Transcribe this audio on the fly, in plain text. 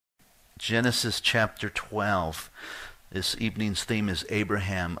Genesis chapter 12. This evening's theme is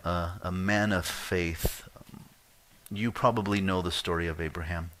Abraham, a man of faith. You probably know the story of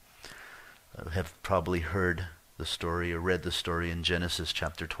Abraham. Have probably heard the story or read the story in Genesis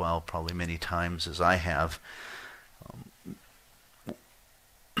chapter 12 probably many times, as I have.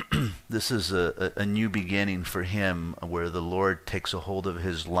 This is a new beginning for him, where the Lord takes a hold of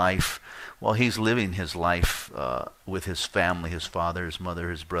his life while he's living his life with his family, his father, his mother,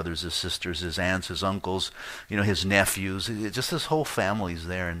 his brothers, his sisters, his aunts, his uncles, his nephews. Just his whole family's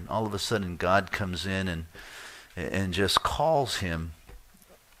there, and all of a sudden God comes in and just calls him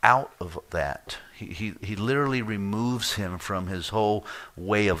out of that. He literally removes him from his whole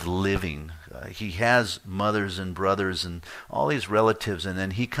way of living. He has mothers and brothers and all these relatives, and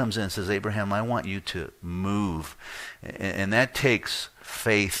then he comes in and says, Abraham, I want you to move. And that takes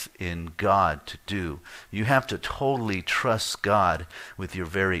faith in God to do. You have to totally trust God with your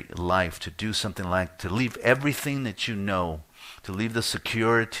very life to do something like, to leave everything that you know, to leave the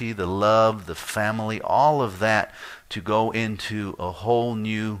security, the love, the family, all of that, to go into a whole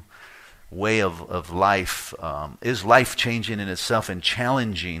new way of life. Is life-changing in itself and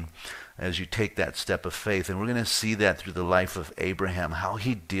challenging as you take that step of faith. And we're going to see that through the life of Abraham, how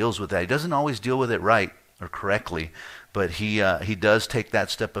he deals with that. He doesn't always deal with it right or correctly, but he does take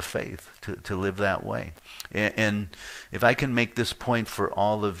that step of faith to live that way. And if I can make this point for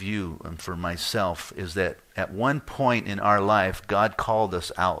all of you and for myself, is that at one point in our life, God called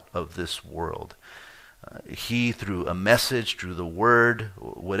us out of this world. He, through a message, through the word,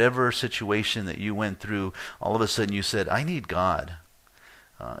 whatever situation that you went through, all of a sudden you said, I need God.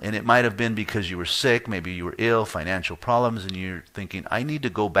 And it might have been because you were sick, maybe you were ill, financial problems, and you're thinking, I need to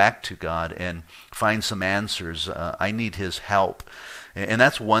go back to God and find some answers. I need his help. And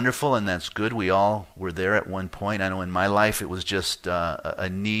that's wonderful and that's good. We all were there at one point. I know in my life it was just a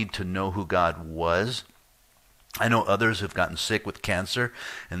need to know who God was. I know others have gotten sick with cancer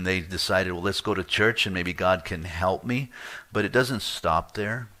and they decided, well, let's go to church and maybe God can help me. But it doesn't stop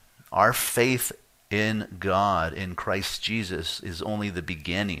there. Our faith in God, in Christ Jesus, is only the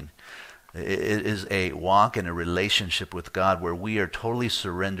beginning. It is a walk and a relationship with God where we are totally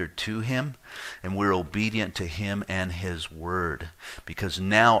surrendered to him and we're obedient to him and his word, because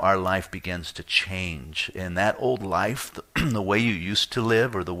now our life begins to change. And that old life, the way you used to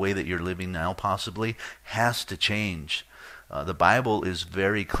live or the way that you're living now possibly, has to change. The Bible is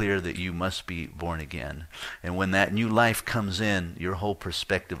very clear that you must be born again. And when that new life comes in, your whole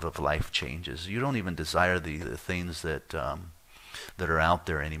perspective of life changes. You don't even desire the things that are out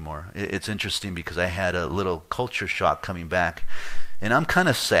there anymore. It's interesting because I had a little culture shock coming back. And I'm kind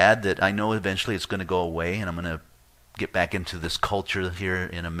of sad that I know eventually it's going to go away and I'm going to get back into this culture here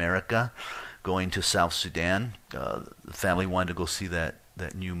in America, going to South Sudan. The family wanted to go see that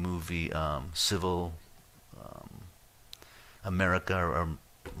new movie, Civil America, or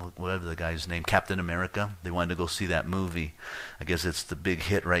whatever the guy's name, Captain America. They wanted to go see that movie. I guess it's the big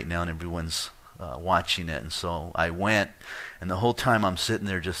hit right now and everyone's watching it. And so I went, and the whole time I'm sitting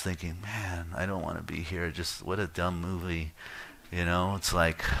there just thinking, man, I don't want to be here. Just what a dumb movie. It's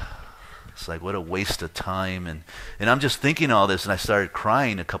like what a waste of time. And I'm just thinking all this, and I started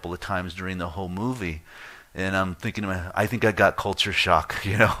crying a couple of times during the whole movie. And I'm thinking, I think I got culture shock,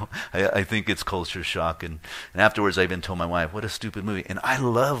 I think it's culture shock. And afterwards I even told my wife, what a stupid movie. And I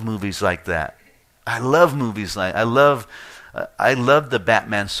love movies like that. I love the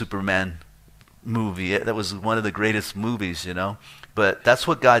Batman Superman movie. That was one of the greatest movies, But that's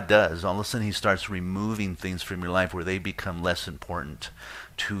what God does. All of a sudden he starts removing things from your life where they become less important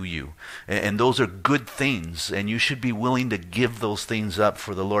to you. And those are good things, and you should be willing to give those things up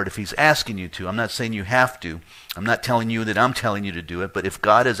for the Lord if he's asking you to. I'm not saying you have to. I'm not telling you that I'm telling you to do it, but if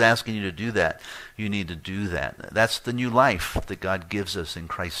God is asking you to do that, you need to do that. That's the new life that God gives us in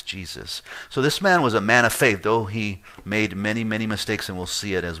Christ Jesus. So this man was a man of faith, though he made many, many mistakes, and we'll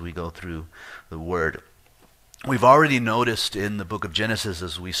see it as we go through the Word. We've already noticed in the book of Genesis,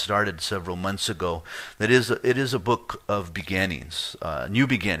 as we started several months ago, that it is a book of beginnings, new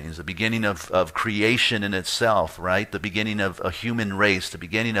beginnings, the beginning of creation in itself, right? The beginning of a human race, the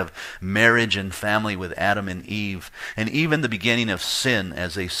beginning of marriage and family with Adam and Eve, and even the beginning of sin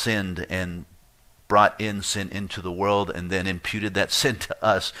as they sinned and brought in sin into the world and then imputed that sin to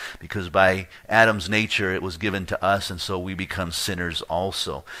us, because by Adam's nature it was given to us, and so we become sinners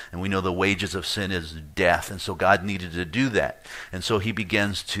also. And we know the wages of sin is death, and so God needed to do that. And so he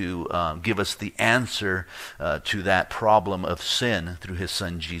begins to give us the answer to that problem of sin through his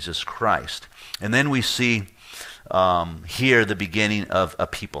son Jesus Christ. And then we see here the beginning of a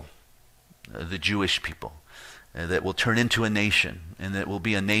people, the Jewish people. that will turn into a nation, and that will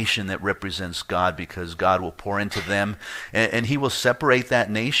be a nation that represents God, because God will pour into them, and he will separate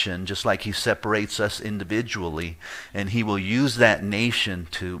that nation just like he separates us individually, and he will use that nation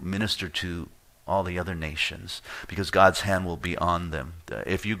to minister to all the other nations, because God's hand will be on them.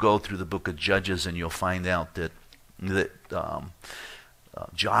 If you go through the book of Judges, and you'll find out that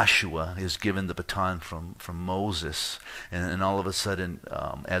Joshua is given the baton from Moses, and all of a sudden,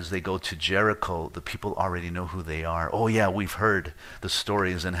 as they go to Jericho, the people already know who they are. Oh yeah, we've heard the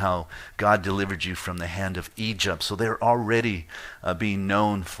stories and how God delivered you from the hand of Egypt. So they're already being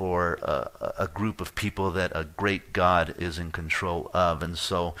known for a group of people that a great God is in control of. And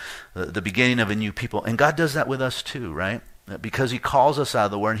so the beginning of a new people, and God does that with us too, right? Because he calls us out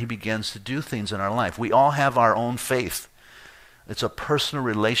of the world, and he begins to do things in our life. We all have our own faith. It's a personal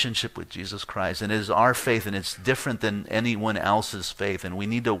relationship with Jesus Christ, and it is our faith, and it's different than anyone else's faith, and we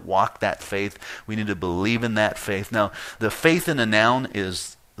need to walk that faith. We need to believe in that faith. Now, the faith in a noun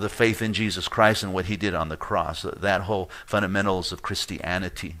is the faith in Jesus Christ and what he did on the cross, that whole fundamentals of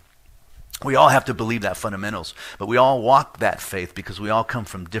Christianity. We all have to believe that fundamentals, but we all walk that faith because we all come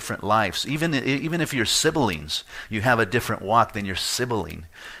from different lives. Even if you're siblings, you have a different walk than your sibling,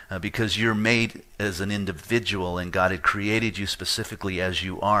 because you're made as an individual, and God had created you specifically as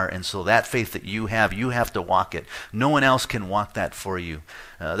you are. And so that faith that you have to walk it. No one else can walk that for you.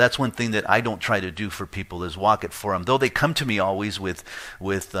 That's one thing that I don't try to do for people, is walk it for them. Though they come to me always with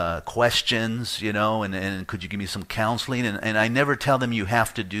questions, and could you give me some counseling? And I never tell them you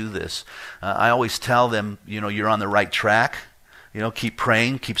have to do this. I always tell them, you're on the right track. Keep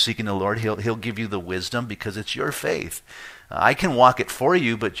praying, keep seeking the Lord. He'll give you the wisdom, because it's your faith. I can walk it for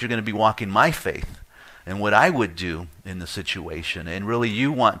you, but you're going to be walking my faith and what I would do in the situation. And really,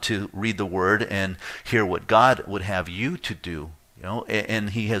 you want to read the Word and hear what God would have you to do. And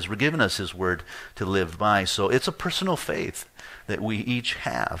he has given us his Word to live by. So it's a personal faith that we each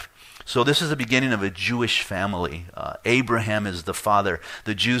have. So this is the beginning of a Jewish family. Abraham is the father.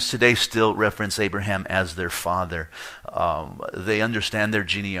 The Jews today still reference Abraham as their father. They understand their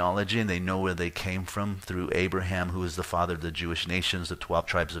genealogy, and they know where they came from through Abraham, who is the father of the Jewish nations, the 12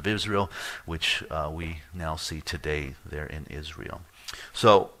 tribes of Israel, which we now see today there in Israel.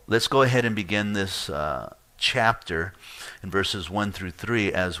 So let's go ahead and begin this chapter in verses 1 through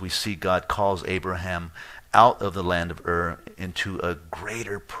 3, as we see God calls Abraham out of the land of Ur into a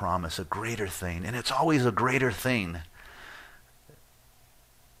greater promise, a greater thing. And it's always a greater thing.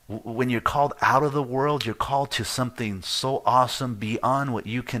 When you're called out of the world, you're called to something so awesome beyond what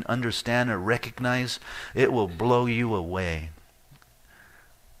you can understand or recognize. It will blow you away.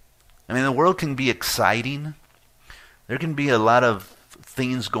 I mean, the world can be exciting. There can be a lot of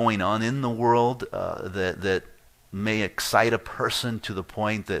things going on in the world that may excite a person to the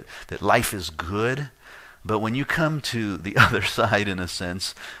point that life is good. But when you come to the other side, in a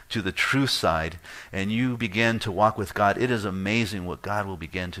sense, to the true side, and you begin to walk with God, it is amazing what God will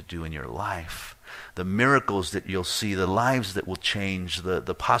begin to do in your life. The miracles that you'll see, the lives that will change,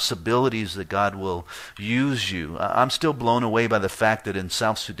 the possibilities that God will use you. I'm still blown away by the fact that in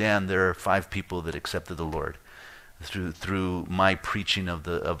South Sudan there are 5 people that accepted the Lord through my preaching of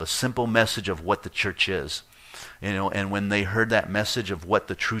a simple message of what the church is. And when they heard that message of what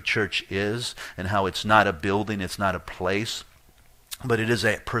the true church is, and how it's not a building, it's not a place, but it is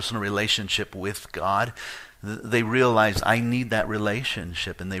a personal relationship with God, they realized, I need that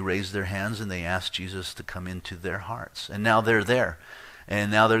relationship. And they raised their hands and they asked Jesus to come into their hearts. And now they're there.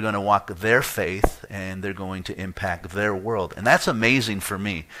 And now they're going to walk their faith, and they're going to impact their world. And that's amazing for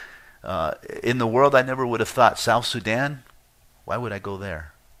me. In the world, I never would have thought, South Sudan, why would I go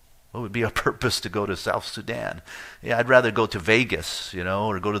there? What would be a purpose to go to South Sudan? Yeah, I'd rather go to Vegas,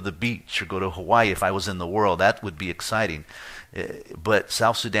 or go to the beach, or go to Hawaii if I was in the world. That would be exciting. But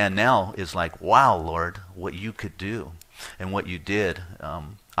South Sudan now is like, wow, Lord, what you could do and what you did.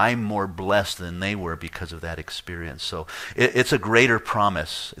 I'm more blessed than they were because of that experience. So it's a greater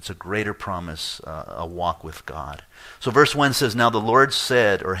promise. It's a greater promise, a walk with God. So verse 1 says, Now the Lord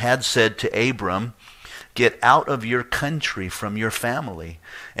said, or had said to Abram, Get out of your country, from your family,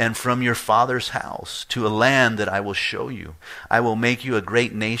 and from your father's house, to a land that I will show you. I will make you a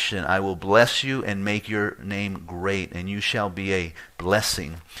great nation. I will bless you and make your name great, and you shall be a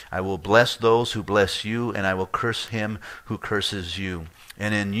blessing. I will bless those who bless you, and I will curse him who curses you.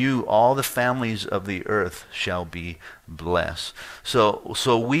 And in you all the families of the earth shall be blessed.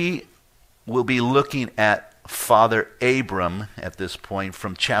 So we will be looking at Father Abram at this point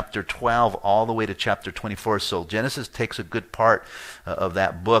from chapter 12 all the way to chapter 24. So Genesis takes a good part of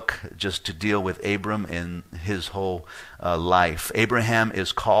that book just to deal with Abram and his whole life. Abraham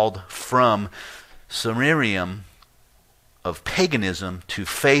is called from Samarium of paganism to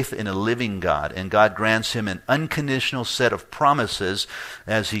faith in a living God, and God grants him an unconditional set of promises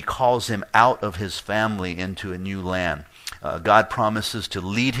as he calls him out of his family into a new land. God promises to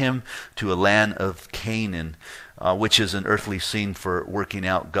lead him to a land of Canaan, which is an earthly scene for working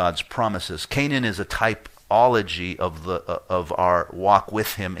out God's promises. Canaan is a typology of our walk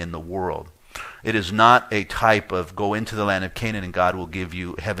with him in the world. It is not a type of go into the land of Canaan and God will give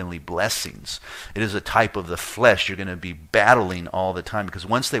you heavenly blessings. It is a type of the flesh. You're going to be battling all the time, because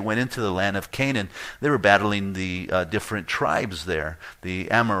once they went into the land of Canaan, they were battling the different tribes there, the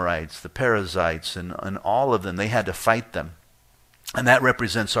Amorites, the Perizzites, and all of them. They had to fight them. And that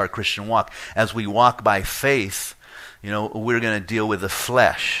represents our Christian walk. As we walk by faith, we're going to deal with the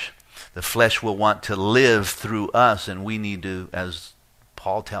flesh. The flesh will want to live through us, and we need to, as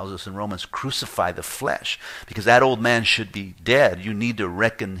Paul tells us in Romans, crucify the flesh, because that old man should be dead. You need to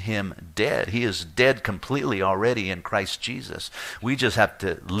reckon him dead. He is dead completely already in Christ Jesus. We just have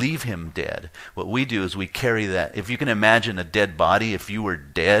to leave him dead. What we do is we carry that. If you can imagine a dead body, if you were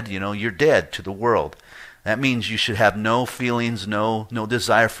dead, you're dead to the world. That means you should have no feelings, no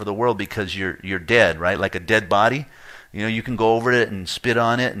desire for the world, because you're dead, right? Like a dead body. You can go over it and spit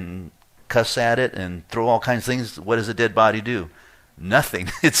on it and cuss at it and throw all kinds of things. What does a dead body do? Nothing.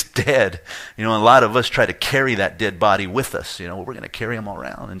 It's dead. A lot of us try to carry that dead body with us. We're going to carry them all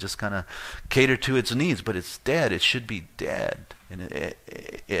around and just kind of cater to its needs, but it's dead. It should be dead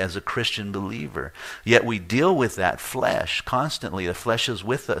as a Christian believer. Yet we deal with that flesh constantly. The flesh is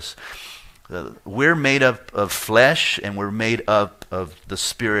with us. We're made up of flesh, and we're made up of the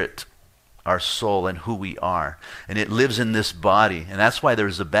spirit, our soul, and who we are. And it lives in this body. And that's why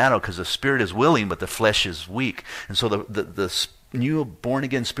there's a battle, because the spirit is willing, but the flesh is weak. And so the new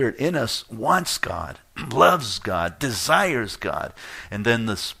born-again spirit in us wants God, loves God, desires God. And then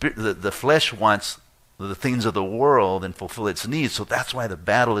the flesh wants the things of the world and fulfill its needs. So that's why the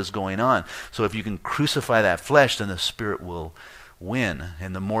battle is going on. So if you can crucify that flesh, then the spirit will win.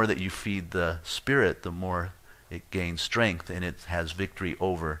 And the more that you feed the spirit, the more it gains strength, and it has victory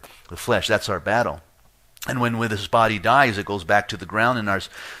over the flesh. That's our battle. And when this body dies, it goes back to the ground, and our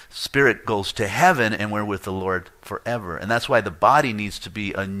spirit goes to heaven, and we're with the Lord forever. And that's why the body needs to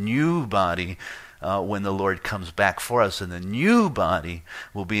be a new body when the Lord comes back for us. And the new body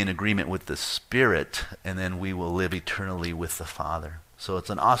will be in agreement with the Spirit, and then we will live eternally with the Father. So it's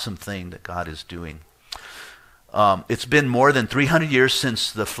an awesome thing that God is doing. It's been more than 300 years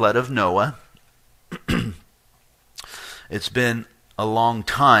since the flood of Noah. It's been a long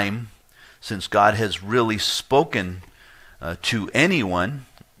time since God has really spoken to anyone,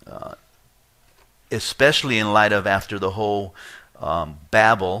 especially in light of after the whole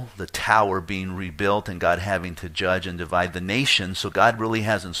Babel, the tower being rebuilt, and God having to judge and divide the nation. So God really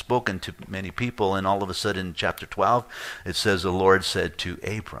hasn't spoken to many people, and all of a sudden in chapter 12, it says the Lord said to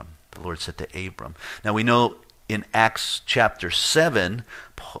Abram. The Lord said to Abram. Now we know in Acts chapter 7,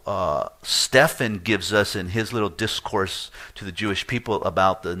 Stephen gives us, in his little discourse to the Jewish people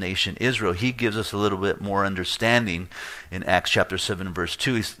about the nation Israel, he gives us a little bit more understanding in Acts chapter 7 verse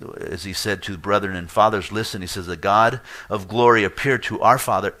 2. As he said to the brethren and fathers, listen, he says, the God of glory appeared to our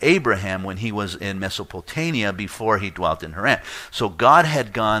father Abraham when he was in Mesopotamia before he dwelt in Haran. So God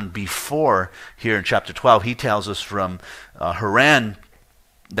had gone before. Here in chapter 12, he tells us from Haran,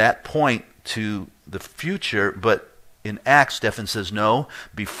 that point, to the future. But in Acts, Stephen says, no,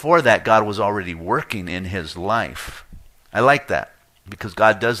 before that, God was already working in his life. I like that, because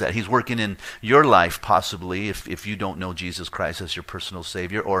God does that. He's working in your life, possibly, if you don't know Jesus Christ as your personal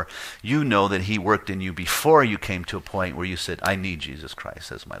Savior, or you know that he worked in you before you came to a point where you said, I need Jesus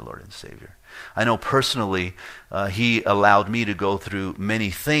Christ as my Lord and Savior. I know personally, he allowed me to go through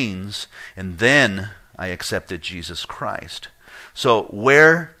many things, and then I accepted Jesus Christ. So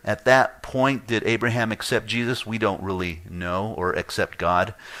where at that point did Abraham accept Jesus? We don't really know, or accept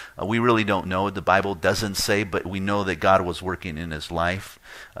God. We really don't know. The Bible doesn't say, but we know that God was working in his life,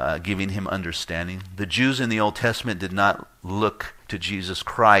 giving him understanding. The Jews in the Old Testament did not look to Jesus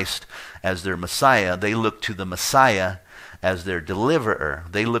Christ as their Messiah. They looked to the Messiah as their deliverer.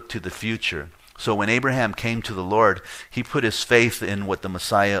 They looked to the future. So when Abraham came to the Lord, he put his faith in what the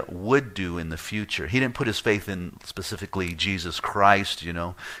Messiah would do in the future. He didn't put his faith in specifically Jesus Christ,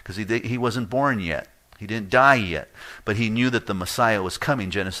 because he wasn't born yet. He didn't die yet. But he knew that the Messiah was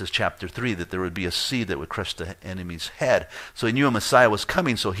coming, Genesis chapter 3, that there would be a seed that would crush the enemy's head. So he knew a Messiah was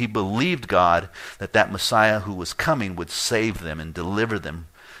coming, so he believed God that that Messiah who was coming would save them and deliver them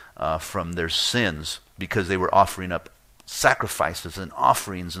from their sins, because they were offering up sacrifices and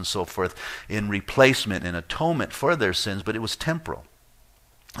offerings and so forth in replacement and atonement for their sins, but it was temporal.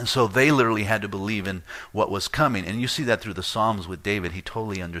 And so they literally had to believe in what was coming. And you see that through the Psalms with David. He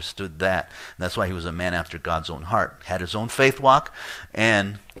totally understood that. And that's why he was a man after God's own heart. Had his own faith walk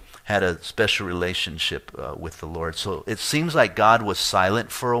and had a special relationship with the Lord. So it seems like God was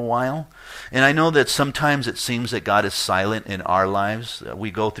silent for a while. And I know that sometimes it seems that God is silent in our lives.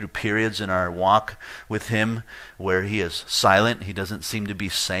 We go through periods in our walk with him where he is silent. He doesn't seem to be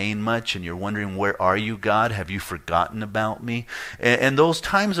saying much. And you're wondering, where are you, God? Have you forgotten about me? And those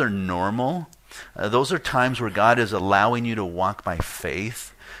times are normal. Those are times where God is allowing you to walk by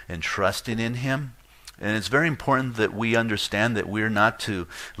faith and trusting in him. And it's very important that we understand that we're not to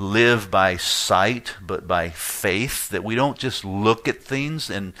live by sight, but by faith, that we don't just look at things.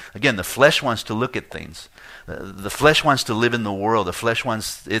 And again, the flesh wants to look at things. The flesh wants to live in the world. The flesh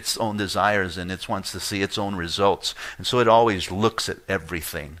wants its own desires, and it wants to see its own results. And so it always looks at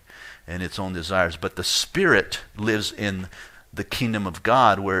everything and its own desires. But the Spirit lives in the kingdom of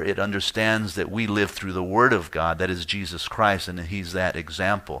God, where it understands that we live through the Word of God, that is Jesus Christ, and he's that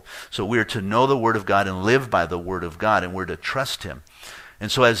example. So we're to know the Word of God and live by the Word of God, and we're to trust him. And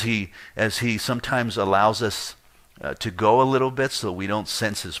so as he sometimes allows us to go a little bit so we don't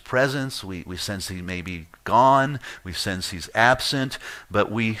sense his presence, we sense he may be gone, we sense he's absent, but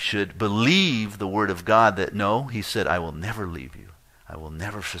we should believe the Word of God that no, he said, I will never leave you. I will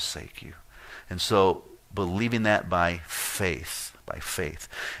never forsake you. And so believing that by faith,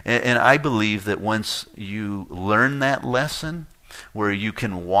 And I believe that once you learn that lesson, where you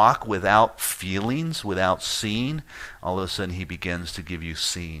can walk without feelings, without seeing, all of a sudden he begins to give you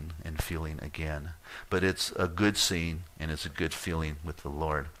seeing and feeling again. But it's a good seeing and it's a good feeling with the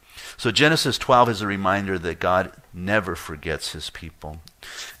Lord. So Genesis 12 is a reminder that God never forgets his people.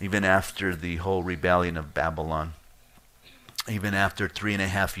 Even after the whole rebellion of Babylon, even after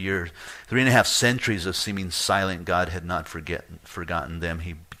 3.5 centuries of seeming silent, God had not forgotten them.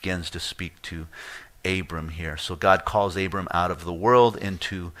 He begins to speak to Abram here. So God calls Abram out of the world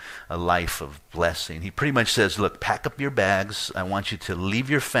into a life of blessing. He pretty much says, look, pack up your bags. I want you to leave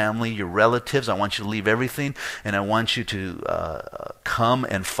your family, your relatives. I want you to leave everything. And I want you to come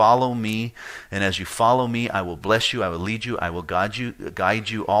and follow me. And as you follow me, I will bless you. I will lead you. I will guide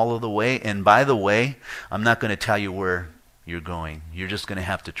you all of the way. And by the way, I'm not going to tell you where you're going. You're just going to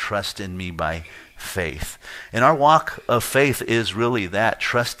have to trust in me by faith. And our walk of faith is really that,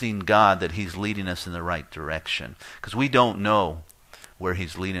 trusting God that he's leading us in the right direction. Because we don't know where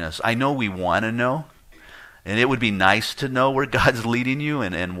he's leading us. I know we want to know, and it would be nice to know where God's leading you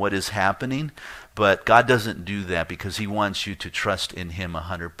and what is happening, but God doesn't do that because he wants you to trust in him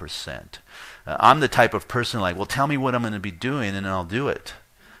 100%. I'm the type of person like, well, tell me what I'm going to be doing and I'll do it.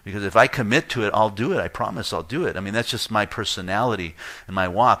 Because if I commit to it, I'll do it. I promise I'll do it. I mean, that's just my personality and my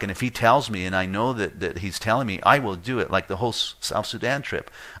walk. And if he tells me and I know that he's telling me, I will do it. Like the whole South Sudan trip.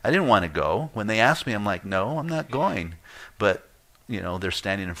 I didn't want to go. When they asked me, I'm like, no, I'm not going. But, they're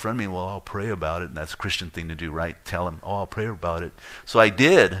standing in front of me. Well, I'll pray about it. And that's a Christian thing to do, right? Tell them, I'll pray about it. So I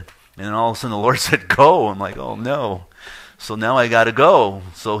did. And then all of a sudden the Lord said, go. I'm like, oh, no. So now I got to go.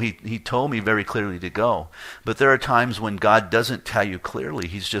 So he told me very clearly to go. But there are times when God doesn't tell you clearly.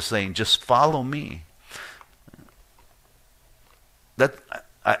 He's just saying, just follow me. That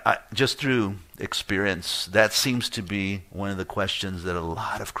I just through experience, that seems to be one of the questions that a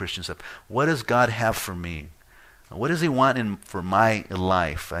lot of Christians have. What does God have for me? What does he want for my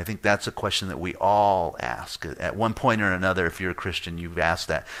life? I think that's a question that we all ask. At one point or another, if you're a Christian, you've asked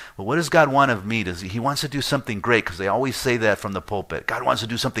that. Well, what does God want of me? He wants to do something great, because they always say that from the pulpit. God wants to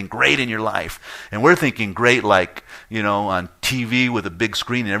do something great in your life. And we're thinking great like, on TV with a big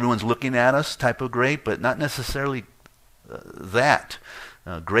screen and everyone's looking at us type of great, but not necessarily that.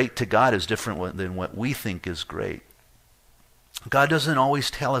 Great to God is different than what we think is great. God doesn't always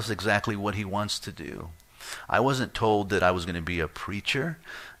tell us exactly what he wants to do. I wasn't told that I was going to be a preacher.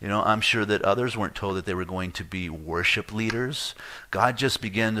 I'm sure that others weren't told that they were going to be worship leaders. God just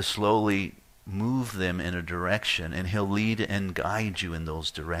began to slowly move them in a direction, and he'll lead and guide you in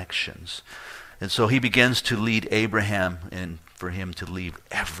those directions. And so he begins to lead Abraham, and for him to leave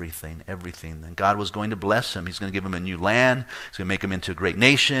everything. And God was going to bless him. He's going to give him a new land. He's going to make him into a great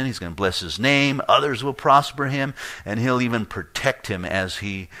nation. He's going to bless his name. Others will prosper him, and he'll even protect him as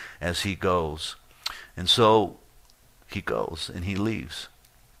he goes. And so he goes and he leaves.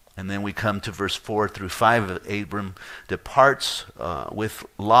 And then we come to verse 4 through 5. Abram departs with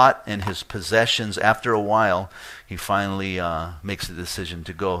Lot and his possessions. After a while, he finally makes the decision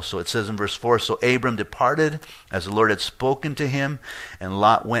to go. So it says in verse 4, so Abram departed as the Lord had spoken to him, and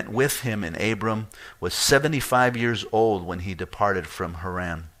Lot went with him, and Abram was 75 years old when he departed from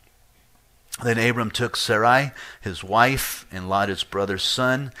Haran. Then Abram took Sarai, his wife, and Lot his brother's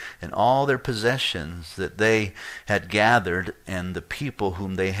son, and all their possessions that they had gathered, and the people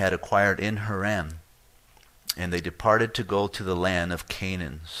whom they had acquired in Haran. And they departed to go to the land of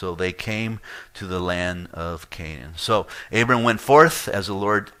Canaan. So they came to the land of Canaan. So Abram went forth as the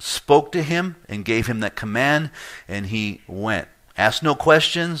Lord spoke to him and gave him that command, and he went. Asked no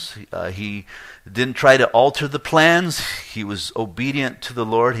questions. He didn't try to alter the plans. He was obedient to the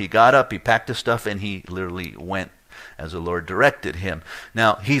Lord. He got up, he packed his stuff, and he literally went as the Lord directed him.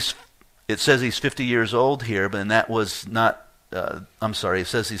 Now, it says he's 50 years old here, but that was not, it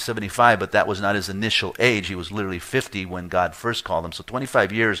says he's 75, but that was not his initial age. He was literally 50 when God first called him. So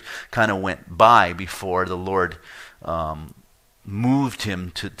 25 years kind of went by before the Lord moved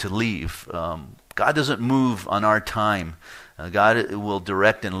him to leave. God doesn't move on our time. God will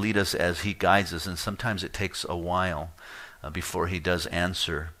direct and lead us as he guides us, and sometimes it takes a while before he does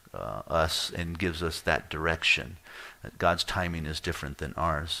answer us and gives us that direction. God's timing is different than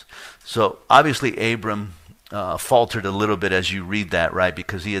ours. So obviously Abram faltered a little bit as you read that, right?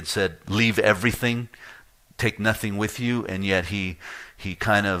 Because he had said, leave everything, take nothing with you, and yet he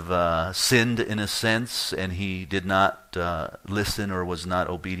kind of sinned in a sense, and he did not listen or was not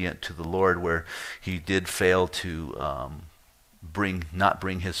obedient to the Lord, where he did fail to not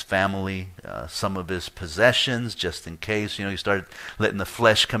bring his family some of his possessions just in case. He started letting the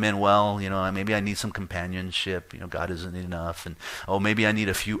flesh come in. Well, maybe I need some companionship. God isn't enough. And maybe I need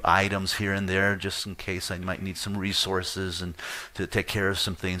a few items here and there just in case I might need some resources and to take care of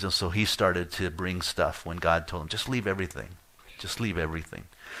some things. And so he started to bring stuff when God told him, just leave everything. Just leave everything.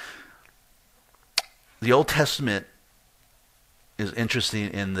 The Old Testament is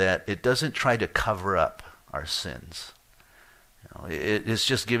interesting in that it doesn't try to cover up our sins. It's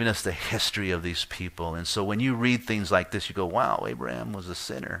just giving us the history of these people. And so when you read things like this, you go, wow, Abraham was a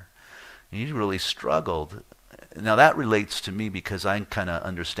sinner. And he really struggled. Now that relates to me because I kind of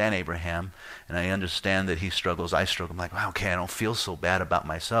understand Abraham, and I understand that he struggles, I struggle. I'm like, wow, okay, I don't feel so bad about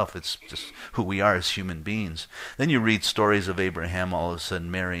myself. It's just who we are as human beings. Then you read stories of Abraham all of a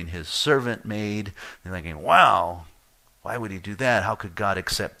sudden marrying his servant maid, and thinking, wow, why would he do that? How could God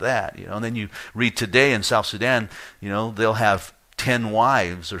accept that? And then you read today in South Sudan, they'll have 10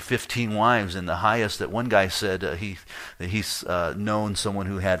 wives or 15 wives, and the highest that one guy said that he's known someone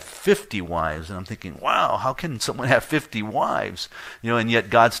who had 50 wives. And I'm thinking, wow, how can someone have 50 wives? And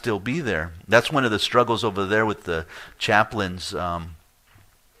yet God still be there. That's one of the struggles over there with the chaplains.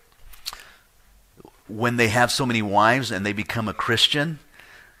 When they have so many wives and they become a Christian,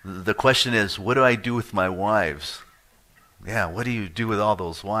 the question is, what do I do with my wives? Yeah, what do you do with all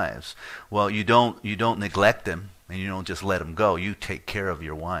those wives? Well, you don't neglect them. And you don't just let them go. You take care of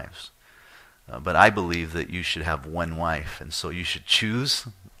your wives. But I believe that you should have one wife. And so you should choose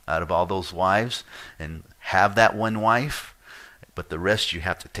out of all those wives and have that one wife. But the rest you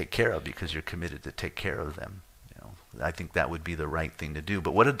have to take care of because you're committed to take care of them. I think that would be the right thing to do.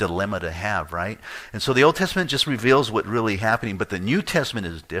 But what a dilemma to have, right? And so the Old Testament just reveals what's really happening. But the New Testament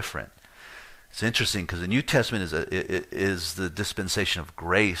is different. It's interesting because the New Testament is the dispensation of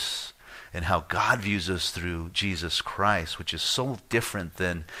grace, and how God views us through Jesus Christ, which is so different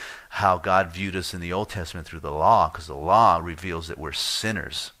than how God viewed us in the Old Testament through the law, because the law reveals that we're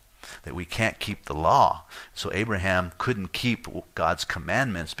sinners, that we can't keep the law. So Abraham couldn't keep God's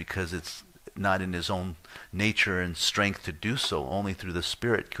commandments because it's not in his own nature and strength to do so. Only through the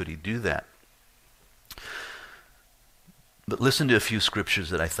Spirit could he do that. But listen to a few scriptures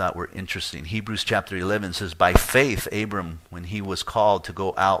that I thought were interesting. Hebrews chapter 11 says, by faith Abram, when he was called to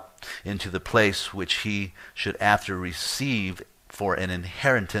go out into the place which he should after receive for an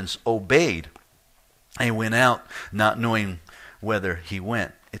inheritance, obeyed. And he went out not knowing whither he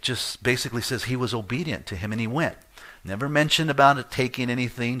went. It just basically says he was obedient to him and he went. Never mentioned about it taking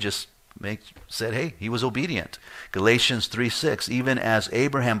anything, just said, hey, he was obedient. Galatians 3:6, even as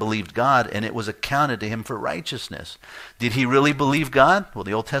Abraham believed God, and it was accounted to him for righteousness. Did he really believe God? Well,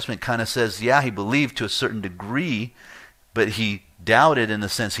 the Old Testament kind of says, yeah, he believed to a certain degree, but he doubted in the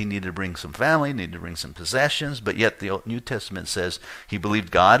sense he needed to bring some family, needed to bring some possessions, but yet the New Testament says he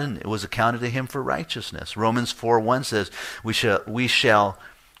believed God, and it was accounted to him for righteousness. Romans 4:1 says,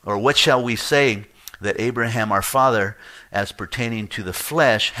 what shall we say that Abraham our father, as pertaining to the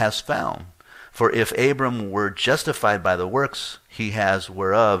flesh, has found? For if Abram were justified by the works, he has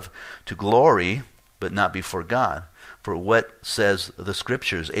whereof to glory, but not before God. For what says the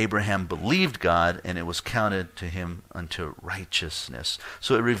Scriptures? Abraham believed God, and it was counted to him unto righteousness.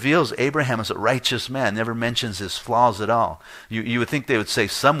 So it reveals Abraham as a righteous man. Never mentions his flaws at all. You would think they would say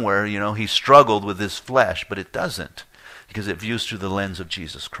somewhere, he struggled with his flesh, but it doesn't. because it views through the lens of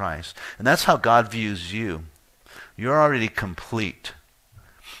Jesus Christ. And that's how God views you. You're already complete.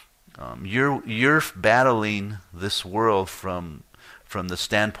 You're battling this world from the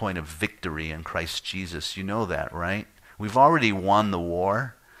standpoint of victory in Christ Jesus. You know that, right? We've already won the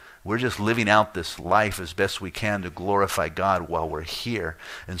war. We're just living out this life as best we can to glorify God while we're here.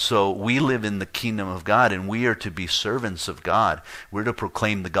 And so we live in the kingdom of God, and we are to be servants of God. We're to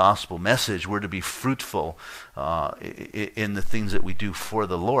proclaim the gospel message. We're to be fruitful in the things that we do for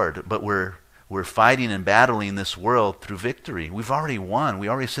the Lord. But we're fighting and battling this world through victory. We've already won. We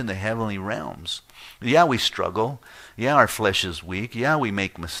already sit in the heavenly realms. Yeah, we struggle. Yeah, our flesh is weak. Yeah, we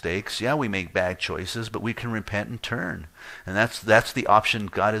make mistakes. Yeah, we make bad choices, but we can repent and turn. And that's the option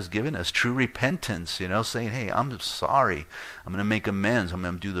God has given us. True repentance, saying, hey, I'm sorry. I'm going to make amends. I'm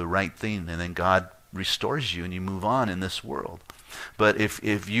going to do the right thing. And then God restores you and you move on in this world. But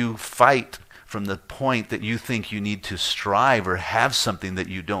if you fight from the point that you think you need to strive or have something that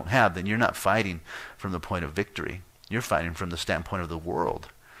you don't have, then you're not fighting from the point of victory. You're fighting from the standpoint of the world,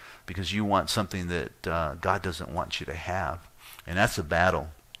 because you want something that God doesn't want you to have. And that's a battle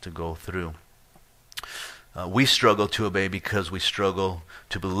to go through. We struggle to obey because we struggle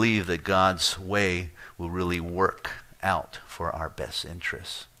to believe that God's way will really work out for our best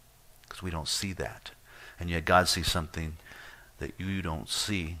interests, because we don't see that. And yet God sees something that you don't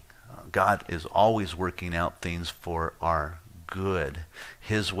see. God is always working out things for our good.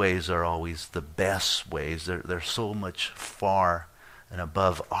 His ways are always the best ways. They're so much far and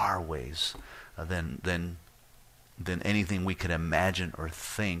above our ways than anything we can imagine or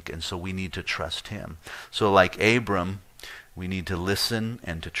think. And so we need to trust him. So like Abram, we need to listen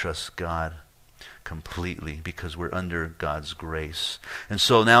and to trust God completely, because we're under God's grace. And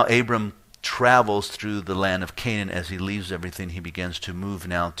so now Abram travels through the land of Canaan. As he leaves everything, he begins to move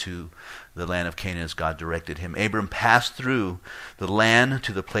now to the land of Canaan as God directed him. Abram passed through the land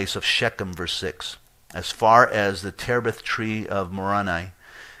to the place of Shechem, verse 6, as far as the terebinth tree of Moroni,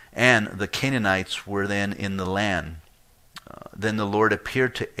 and the Canaanites were then in the land. Then the Lord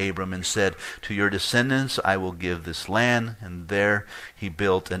appeared to Abram and said, to your descendants I will give this land. And there he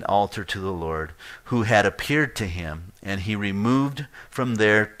built an altar to the Lord, who had appeared to him. And he removed from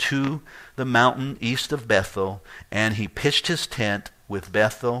there to the mountain east of Bethel, and he pitched his tent with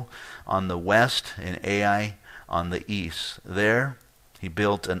Bethel on the west and Ai on the east. There he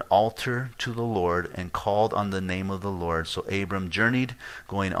built an altar to the Lord and called on the name of the Lord. So Abram journeyed,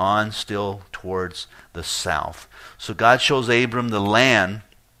 going on still towards the south. So God shows Abram the land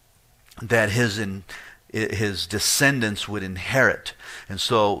that his descendants would inherit. And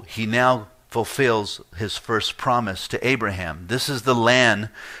so he now fulfills his first promise to Abraham. This is the land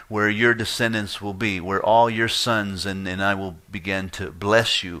where your descendants will be, where all your sons and I will begin to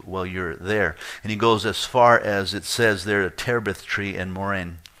bless you while you're there. And he goes as far as it says there, a terebinth tree in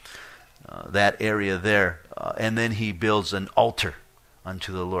Moran, that area there. And then he builds an altar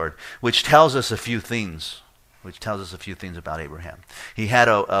unto the Lord, which tells us a few things. About Abraham. He had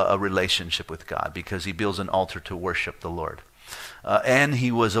a relationship with God because he builds an altar to worship the Lord. And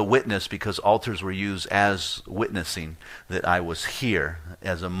he was a witness, because altars were used as witnessing that I was here,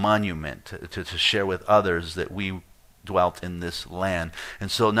 as a monument to share with others that we dwelt in this land. And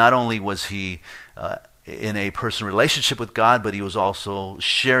so not only was he in a personal relationship with God, but he was also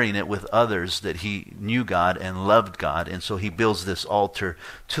sharing it with others that he knew God and loved God. And so he builds this altar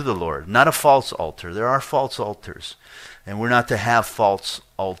to the Lord. Not a false altar. There are false altars. And we're not to have false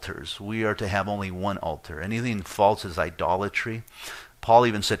altars. We are to have only one altar. Anything false is idolatry. Paul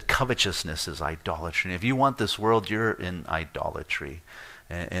even said covetousness is idolatry. And if you want this world, you're in idolatry.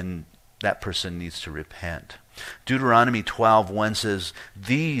 And that person needs to repent. Deuteronomy 12:1 says,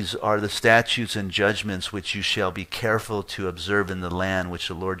 these are the statutes and judgments which you shall be careful to observe in the land which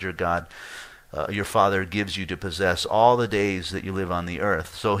the Lord your God, your Father, gives you to possess all the days that you live on the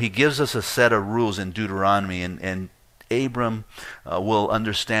earth. So he gives us a set of rules in Deuteronomy, and Abram will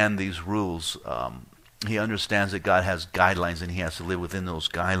understand these rules. He understands that God has guidelines and he has to live within those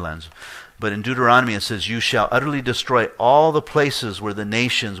guidelines. But in Deuteronomy it says, you shall utterly destroy all the places where the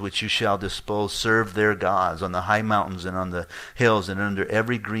nations which you shall dispose serve their gods, on the high mountains and on the hills and under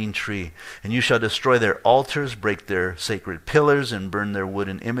every green tree. And you shall destroy their altars, break their sacred pillars, and burn their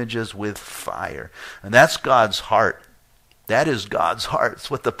wooden images with fire. And that's God's heart. That is God's heart. It's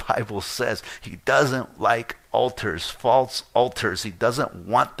what the Bible says. He doesn't like altars, false altars. He doesn't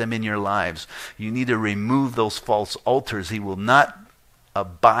want them in your lives. You need to remove those false altars. He will not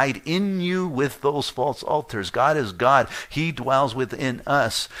abide in you with those false altars. God is God. He dwells within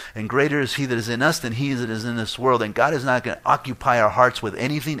us. And greater is he that is in us than he that is in this world. And God is not going to occupy our hearts with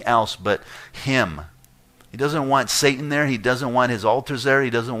anything else but him. He doesn't want Satan there. He doesn't want his altars there. He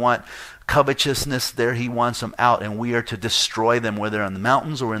doesn't want covetousness there. He wants them out, and we are to destroy them, whether in the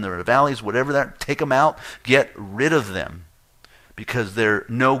mountains or in the valleys, whatever that. Take them out. Get rid of them, because they're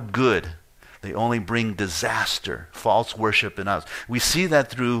no good. They only bring disaster, false worship in us. We see that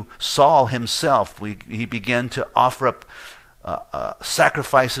through Saul himself. He began to offer up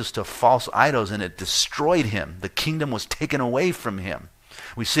sacrifices to false idols, and it destroyed him. The kingdom was taken away from him.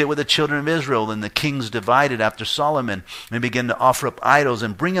 We see it with the children of Israel, and the kings divided after Solomon and began to offer up idols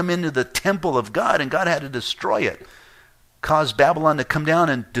and bring them into the temple of God, and God had to destroy it. Caused Babylon to come down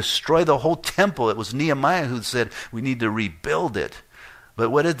and destroy the whole temple. It was Nehemiah who said, we need to rebuild it.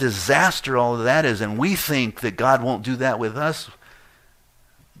 But what a disaster all of that is, and we think that God won't do that with us.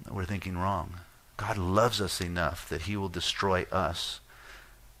 We're thinking wrong. God loves us enough that he will destroy us.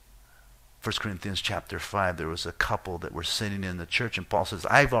 1 Corinthians chapter 5, there was a couple that were sitting in the church, and Paul says,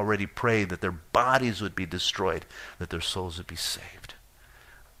 I've already prayed that their bodies would be destroyed, that their souls would be saved.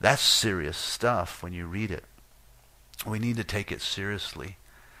 That's serious stuff when you read it. We need to take it seriously,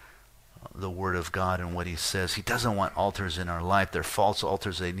 the Word of God and what he says. He doesn't want altars in our life. They're false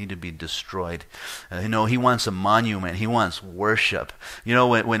altars. They need to be destroyed. He wants a monument. He wants worship.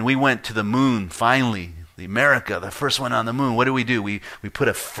 When we went to the moon, finally, America, the first one on the moon, what do? We put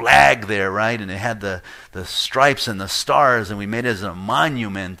a flag there, right? And it had the stripes and the stars, and we made it as a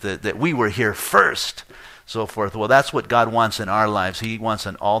monument that we were here first, so forth. Well, that's what God wants in our lives. He wants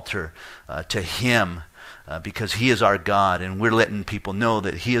an altar to him because he is our God, and we're letting people know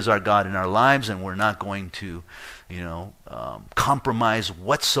that he is our God in our lives, and we're not going to compromise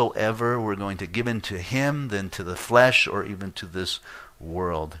whatsoever. We're going to give in to him than to the flesh or even to this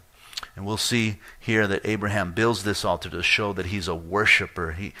world. And we'll see here that Abraham builds this altar to show that he's a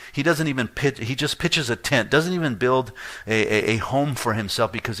worshiper. He doesn't even pitch, he just pitches a tent, doesn't even build a home for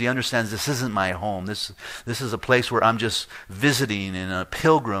himself, because he understands this isn't my home. This is a place where I'm just visiting and a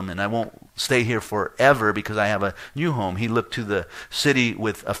pilgrim, and I won't stay here forever because I have a new home. He looked to the city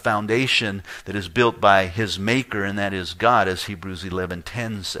with a foundation that is built by his maker, and that is God, as Hebrews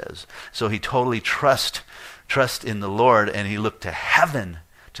 11:10 says. So he totally trust in the Lord, and he looked to heaven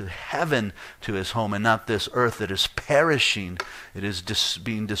to his home, and not this earth that is perishing. It is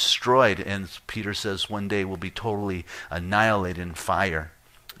being destroyed, and Peter says one day will be totally annihilated in fire,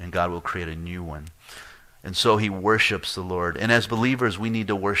 and God will create a new one. And so he worships the Lord. And as believers, we need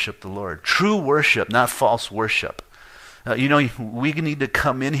to worship the Lord. True worship, not false worship. We need to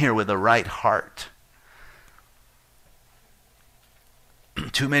come in here with a right heart.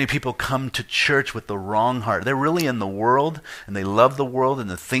 Too many people come to church with the wrong heart. They're really in the world, and they love the world and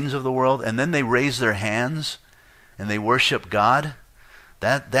the things of the world, and then they raise their hands and they worship God.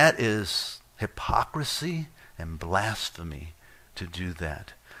 That is hypocrisy and blasphemy to do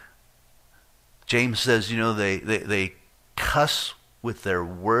that. James says, they cuss with their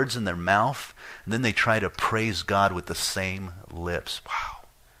words in their mouth, and then they try to praise God with the same lips. Wow.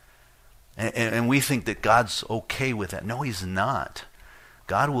 And we think that God's okay with that. No, he's not.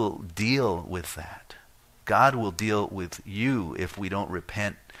 God will deal with that. God will deal with you if we don't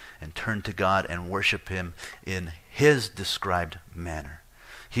repent and turn to God and worship him in his described manner.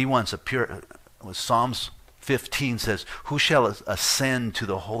 He wants a pure... Psalms 15 says, who shall ascend to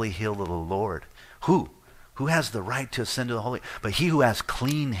the holy hill of the Lord? Who? Who has the right to ascend to the holy? But he who has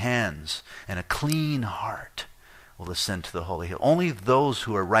clean hands and a clean heart will ascend to the holy hill. Only those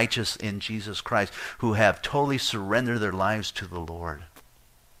who are righteous in Jesus Christ, who have totally surrendered their lives to the Lord,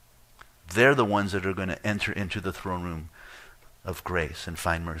 they're the ones that are going to enter into the throne room of grace and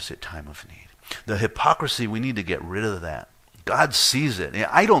find mercy at time of need. The hypocrisy, we need to get rid of that. God sees it.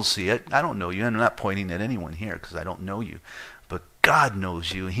 I don't see it. I don't know you. I'm not pointing at anyone here because I don't know you. But God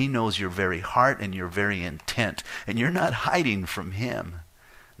knows you. He knows your very heart and your very intent. And you're not hiding from him.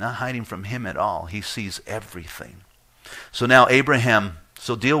 Not hiding from him at all. He sees everything. So now Abraham,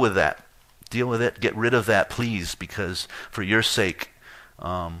 so deal with that. Deal with it. Get rid of that, please, because for your sake,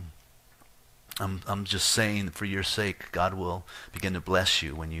 I'm just saying, for your sake, God will begin to bless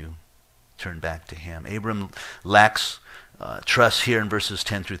you when you turn back to him. Abram lacks trust here in verses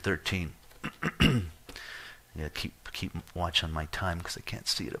 10 through 13. Yeah, keep watch on my time because I can't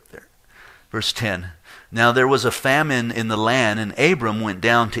see it up there. Verse 10. Now there was a famine in the land, and Abram went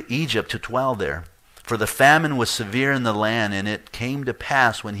down to Egypt to dwell there. For the famine was severe in the land, and it came to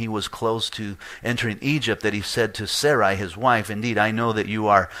pass when he was close to entering Egypt that he said to Sarai his wife, indeed, I know that you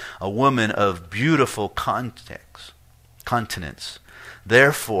are a woman of beautiful countenance.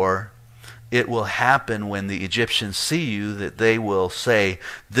 Therefore, it will happen when the Egyptians see you that they will say,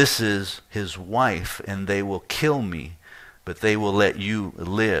 this is his wife, and they will kill me, but they will let you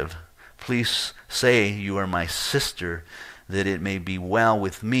live. Please say you are my sister, that it may be well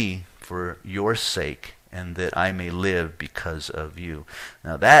with me for your sake, and that I may live because of you.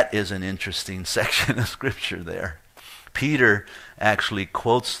 Now that is an interesting section of Scripture there. Peter actually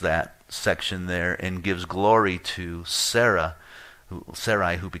quotes that section there and gives glory to Sarai,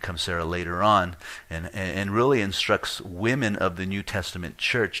 who becomes Sarah later on, and really instructs women of the New Testament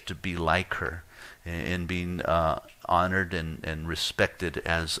church to be like her in being honored and respected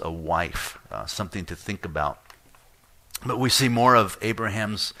as a wife. Something to think about. But we see more of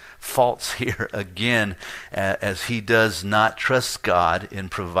Abraham's faults here again, as he does not trust God in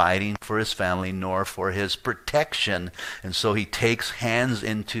providing for his family nor for his protection. And so he takes matters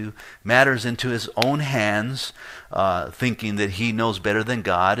into his own hands, thinking that he knows better than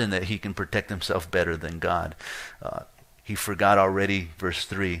God and that he can protect himself better than God. He forgot already, verse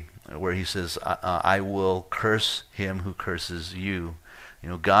 3, where he says, I will curse him who curses you.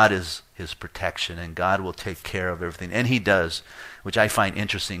 God is his protection, and God will take care of everything. And he does, which I find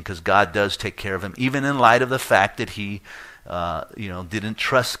interesting, because God does take care of him, even in light of the fact that he didn't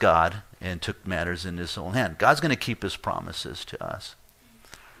trust God and took matters in his own hand. God's going to keep his promises to us.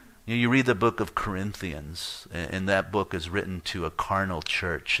 You read the book of Corinthians, and that book is written to a carnal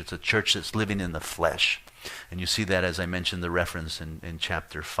church. It's a church that's living in the flesh. And you see that, as I mentioned, the reference in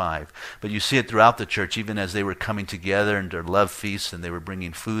chapter 5. But you see it throughout the church, even as they were coming together in their love feasts, and they were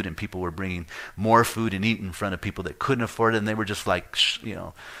bringing food, and people were bringing more food and eating in front of people that couldn't afford it, and they were just like,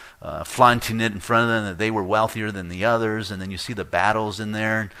 flaunting it in front of them, that they were wealthier than the others. And then you see the battles in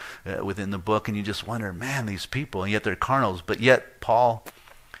there within the book, and you just wonder, man, these people, and yet they're carnals. But yet Paul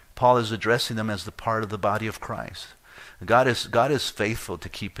is addressing them as the part of the body of Christ. God is faithful to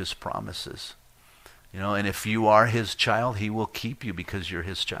keep his promises. And if you are his child, he will keep you because you're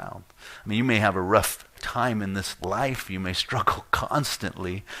his child. I mean, you may have a rough time in this life. You may struggle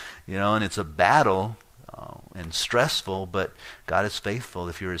constantly, and it's a battle and stressful, but God is faithful.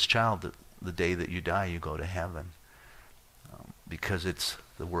 If you're his child, the day that you die, you go to heaven, because it's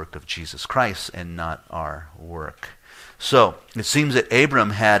the work of Jesus Christ and not our work. So it seems that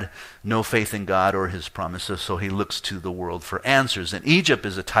Abram had no faith in God or his promises, so he looks to the world for answers. And Egypt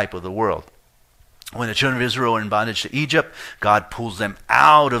is a type of the world. When the children of Israel are in bondage to Egypt, God pulls them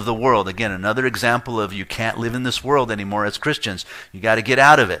out of the world. Again, another example of you can't live in this world anymore as Christians. You got to get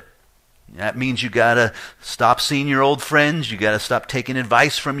out of it. That means you got to stop seeing your old friends. You got to stop taking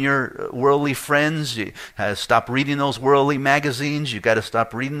advice from your worldly friends. You got to stop reading those worldly magazines. You got to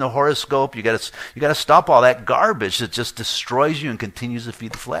stop reading the horoscope. You got to stop all that garbage that just destroys you and continues to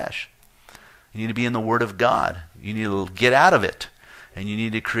feed the flesh. You need to be in the Word of God. You need to get out of it, and you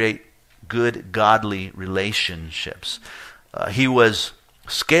need to create good, godly relationships. He was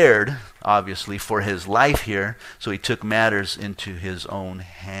scared, obviously, for his life here, so he took matters into his own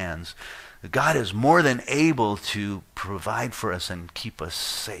hands. God is more than able to provide for us and keep us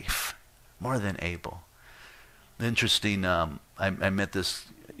safe. More than able. Interesting, I met this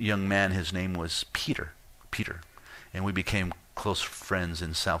young man. His name was Peter, and we became close friends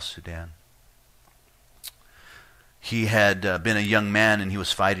in South Sudan. He had been a young man, and he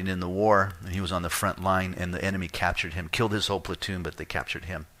was fighting in the war, and he was on the front line, and the enemy captured him, killed his whole platoon, but they captured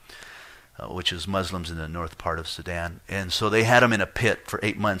him, which is Muslims in the north part of Sudan. And so they had him in a pit for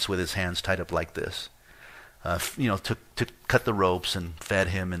 8 months with his hands tied up like this. To cut the ropes and fed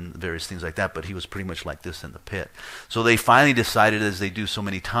him and various things like that, but he was pretty much like this in the pit. So they finally decided, as they do so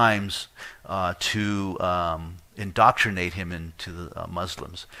many times, to indoctrinate him into the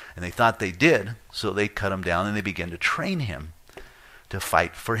Muslims. And they thought they did, so they cut him down and they began to train him to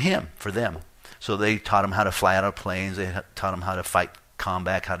fight for them. So they taught him how to fly out of planes, they taught him how to fight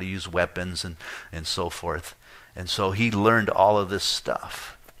combat, how to use weapons and so forth. And so he learned all of this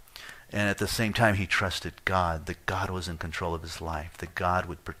stuff. And at the same time, he trusted God, that God was in control of his life, that God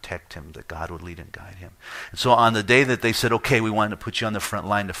would protect him, that God would lead and guide him. And so on the day that they said, okay, we want to put you on the front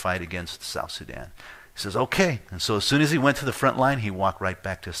line to fight against South Sudan, he says, okay. And so as soon as he went to the front line, he walked right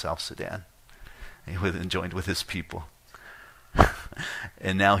back to South Sudan. And joined with his people.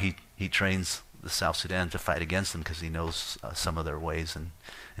 And now he trains the South Sudan to fight against them because he knows some of their ways and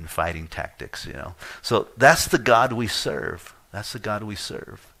fighting tactics, So that's the God we serve. That's the God we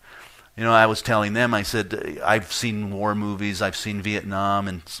serve. I was telling them, I said, I've seen war movies, I've seen Vietnam,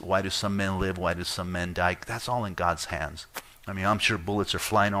 and why do some men live, why do some men die? That's all in God's hands. I mean, I'm sure bullets are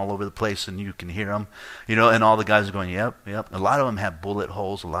flying all over the place, and you can hear them, and all the guys are going, yep. A lot of them have bullet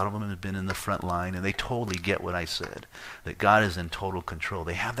holes, a lot of them have been in the front line, and they totally get what I said, that God is in total control.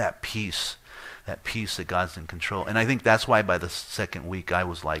 They have that peace that God's in control. And I think that's why by the second week I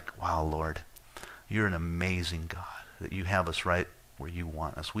was like, wow, Lord, you're an amazing God, that you have us right where you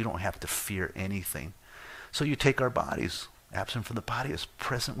want us. We don't have to fear anything. So you take our bodies. Absent from the body is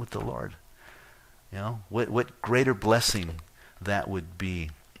present with the Lord. You know, what greater blessing that would be.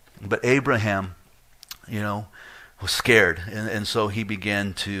 But Abraham, you know, was scared, and so he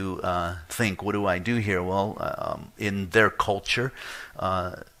began to think, what do I do here? Well, in their culture,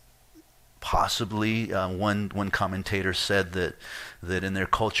 possibly one commentator said that in their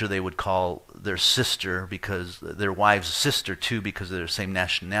culture they would call their sister, because their wife's sister too, because they're the same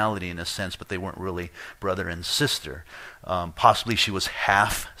nationality in a sense, but they weren't really brother and sister. Possibly she was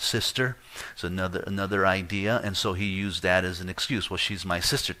half sister. It's another idea, and so he used that as an excuse. Well, she's my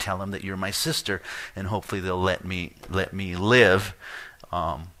sister. Tell them that you're my sister, and hopefully they'll let me live.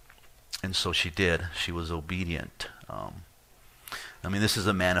 And so she did. She was obedient. I mean, this is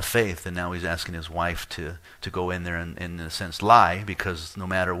a man of faith, and now he's asking his wife to go in there and, in a sense, lie, because no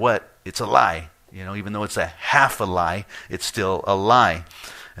matter what, it's a lie. You know, even though it's a half a lie, it's still a lie.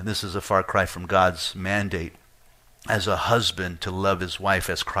 And this is a far cry from God's mandate as a husband to love his wife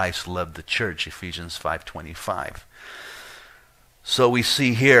as Christ loved the church, Ephesians 5:25. So we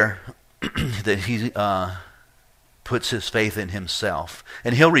see here that he puts his faith in himself.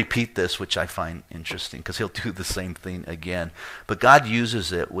 And he'll repeat this, which I find interesting, because he'll do the same thing again. But God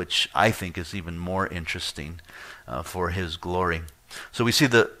uses it, which I think is even more interesting for his glory. So we see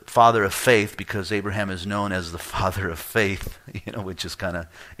the father of faith, because Abraham is known as the father of faith, you know, which is kind of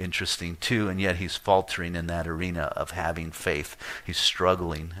interesting too. And yet he's faltering in that arena of having faith. He's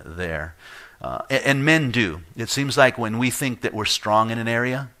struggling there. And men do. It seems like when we think that we're strong in an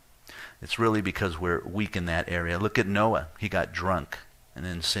area, it's really because we're weak in that area. Look at Noah. He got drunk, and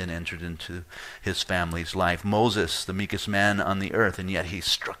then sin entered into his family's life. Moses, the meekest man on the earth, and yet he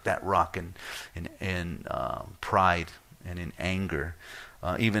struck that rock in pride and in anger.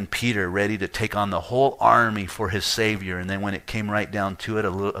 Even Peter, ready to take on the whole army for his Savior, and then when it came right down to it,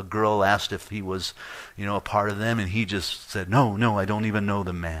 a girl asked if he was, you know, a part of them, and he just said, no, I don't even know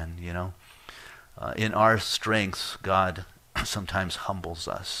the man, you know. In our strengths, God sometimes humbles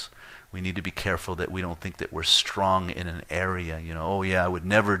us. We need to be careful that we don't think that we're strong in an area, you know. Oh yeah, I would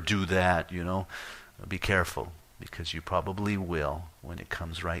never do that, you know. Be careful, because you probably will when it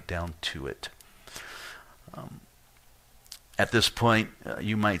comes right down to it. At this point,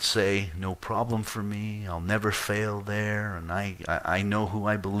 you might say, no problem for me. I'll never fail there, and I know who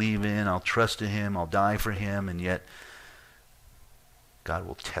I believe in. I'll trust in him. I'll die for him, and yet God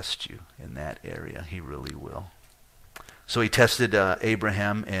will test you in that area. He really will. So he tested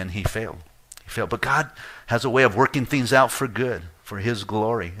Abraham, and he failed. But God has a way of working things out for good, for his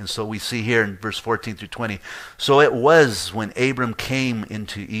glory. And so we see here in verse 14 through 20, so it was when Abram came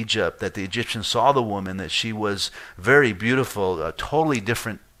into Egypt that the Egyptians saw the woman, that she was very beautiful, a totally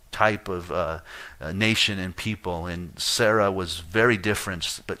different type of nation and people. And Sarah was very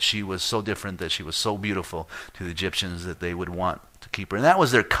different, but she was so different that she was so beautiful to the Egyptians that they would want to keep her. And that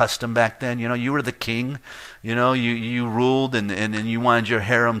was their custom back then. You know, you were the king. You know, you ruled, and you wanted your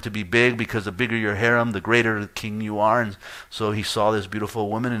harem to be big, because the bigger your harem, the greater the king you are. And so he saw this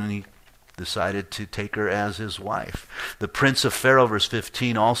beautiful woman, and he decided to take her as his wife. The prince of Pharaoh, verse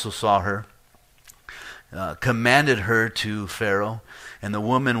 15, also saw her, commanded her to Pharaoh, and the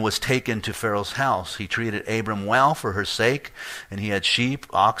woman was taken to Pharaoh's house. He treated Abram well for her sake, and he had sheep,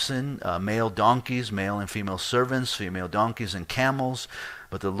 oxen, male donkeys, male and female servants, female donkeys and camels.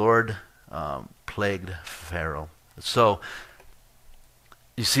 But the Lord plagued Pharaoh. So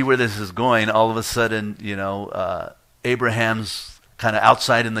you see where this is going. All of a sudden, you know, Abraham's kind of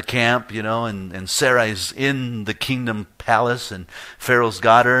outside in the camp, you know, and Sarai's in the kingdom palace, and Pharaoh's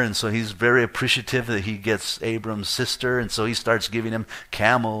got her, and so he's very appreciative that he gets Abram's sister, and so he starts giving him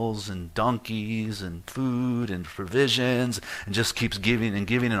camels and donkeys and food and provisions, and just keeps giving,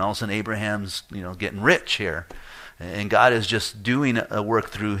 and all of a sudden Abraham's, you know, getting rich here. And God is just doing a work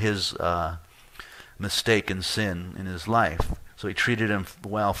through his mistake and sin in his life. So he treated him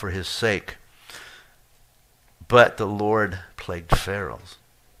well for his sake. But the Lord plagued Pharaoh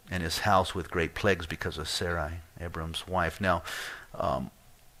and his house with great plagues because of Sarai, Abram's wife. Now,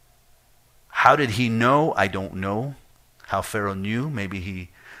 how did he know? I don't know how Pharaoh knew. Maybe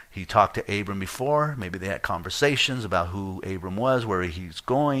he talked to Abram before. Maybe they had conversations about who Abram was, where he's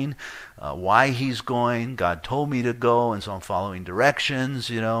going, why he's going. God told me to go, and so I'm following directions,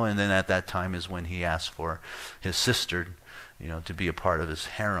 you know. And then at that time is when he asked for his sister, you know, to be a part of his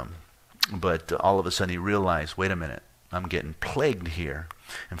harem. But all of a sudden he realized, wait a minute, I'm getting plagued here.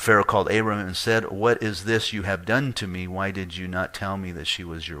 And Pharaoh called Abraham and said, "What is this you have done to me? Why did you not tell me that she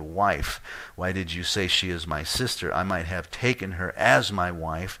was your wife? Why did you say she is my sister? I might have taken her as my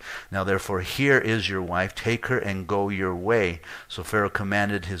wife. Now therefore here is your wife. Take her and go your way." So Pharaoh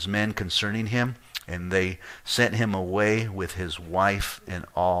commanded his men concerning him, and they sent him away with his wife and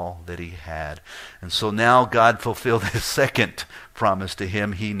all that he had. And so now God fulfilled his second promise to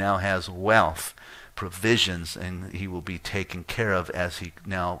him. He now has wealth, provisions, and he will be taken care of as he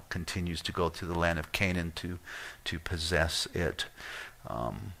now continues to go to the land of Canaan to possess it.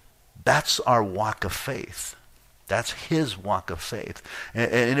 That's our walk of faith. That's his walk of faith.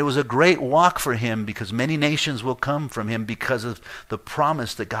 And it was a great walk for him because many nations will come from him because of the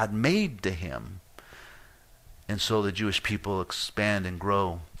promise that God made to him. And so the Jewish people expand and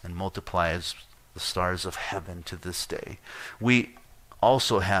grow and multiply as the stars of heaven to this day. We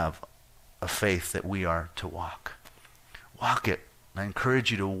also have a faith that we are to walk. Walk it. I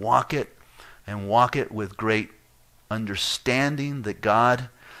encourage you to walk it, and walk it with great understanding that God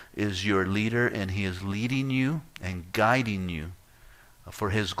is your leader and he is leading you and guiding you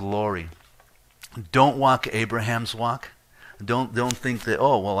for his glory. Don't walk Abraham's walk. Don't think that,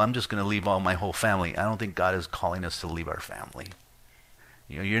 oh, well, I'm just going to leave all my whole family. I don't think God is calling us to leave our family.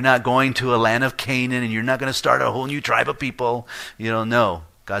 You know, you're not going to a land of Canaan and you're not going to start a whole new tribe of people. No.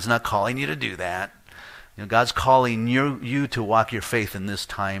 God's not calling you to do that. God's calling you to walk your faith in this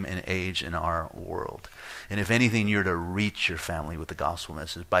time and age in our world. And if anything, you're to reach your family with the gospel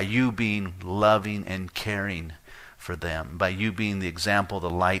message by you being loving and caring for them, by you being the example, the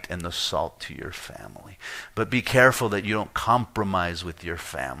light, and the salt to your family. But be careful that you don't compromise with your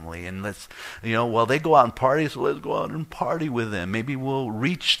family. And well, they go out and party, so let's go out and party with them. Maybe we'll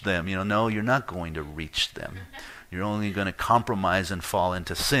reach them. No, you're not going to reach them. You're only going to compromise and fall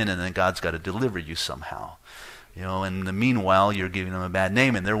into sin, and then God's got to deliver you somehow. In the meanwhile, you're giving them a bad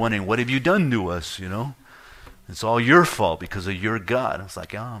name, and they're wondering, what have you done to us, It's all your fault because of your God. It's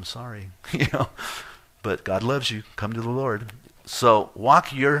like, oh, I'm sorry, But God loves you. Come to the Lord. So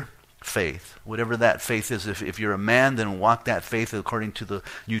walk your faith, whatever that faith is. If you're a man, then walk that faith according to the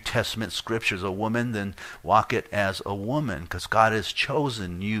New Testament scriptures. A woman, then walk it as a woman, because God has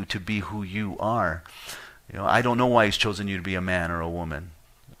chosen you to be who you are. I don't know why he's chosen you to be a man or a woman.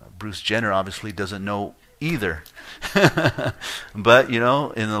 Bruce Jenner obviously doesn't know either. But, in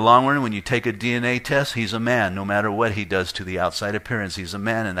the long run, when you take a DNA test, he's a man. No matter what he does to the outside appearance, he's a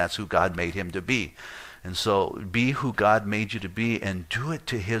man, and that's who God made him to be. And so be who God made you to be and do it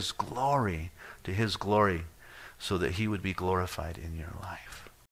to his glory, so that he would be glorified in your life.